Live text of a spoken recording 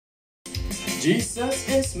Jesus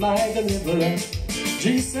is my deliverer.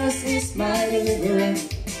 Jesus is my deliverer.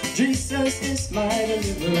 Jesus is my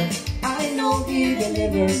deliverer. I know He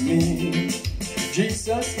delivers me.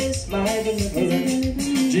 Jesus is my deliverer.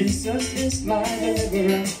 Jesus is my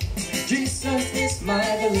deliverer. Jesus is my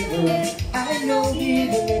deliverer. I know He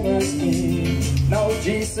delivers me. Now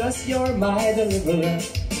Jesus, you're my deliverer.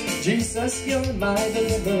 Jesus, you're my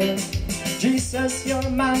deliverer. Jesus, you're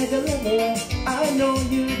my deliverer. I know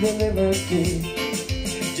You deliver me.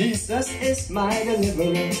 Jesus is my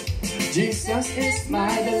deliverer. Jesus is my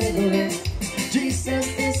deliverer. Jesus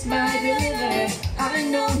is my deliverer. I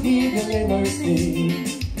know He delivers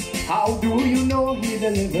me. How do you know He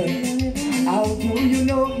delivers? How do you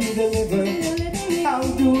know He delivers? How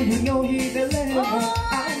do you know He delivers?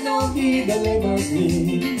 I know He delivers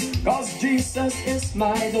me. Cause Jesus is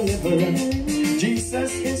my deliverer.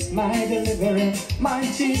 Jesus is my deliverer. My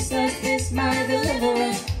Jesus is my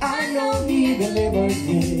deliverer. I know He delivers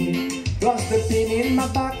me. Cause the pain in my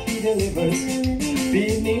back He delivers.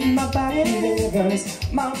 Pain in my back He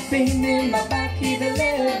delivers. My pain in my back He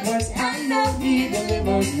delivers. I know He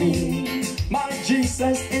delivers me. My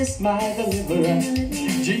Jesus is my deliverer.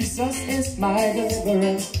 Jesus is my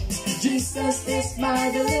deliverer. Jesus is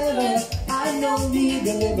my deliverer. I know He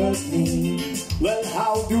delivers me. Well,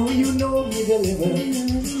 how do you know He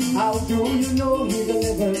delivers? How do you know He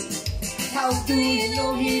delivers? How do you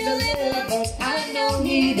know He delivers? I know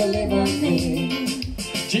He delivers me.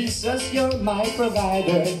 Jesus, you're my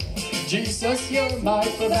provider. Jesus, you're my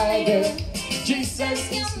provider.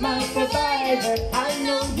 Jesus is my provider. I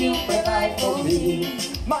know You provide for me.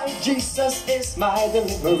 My Jesus is my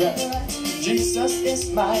deliverer. Jesus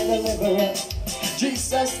is my deliverer.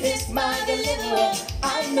 Jesus is my deliverer.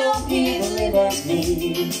 I know He delivers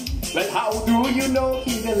me. Well, how do you know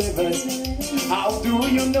He delivers? How do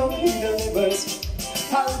you know He delivers?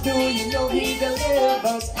 How do you know He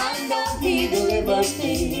delivers? I know He delivers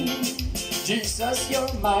me. Jesus,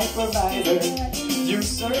 you're my provider. You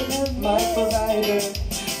serve my provider.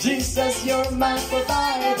 Jesus, you're my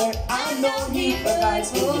provider. I know He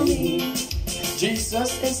provides for me.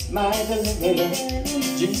 Jesus is my deliverer.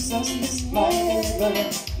 Jesus is my deliverer.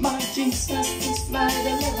 My Jesus is my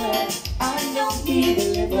deliverer. I know He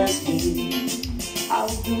delivers me. How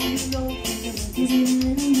do you know He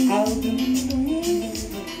delivers? How do you know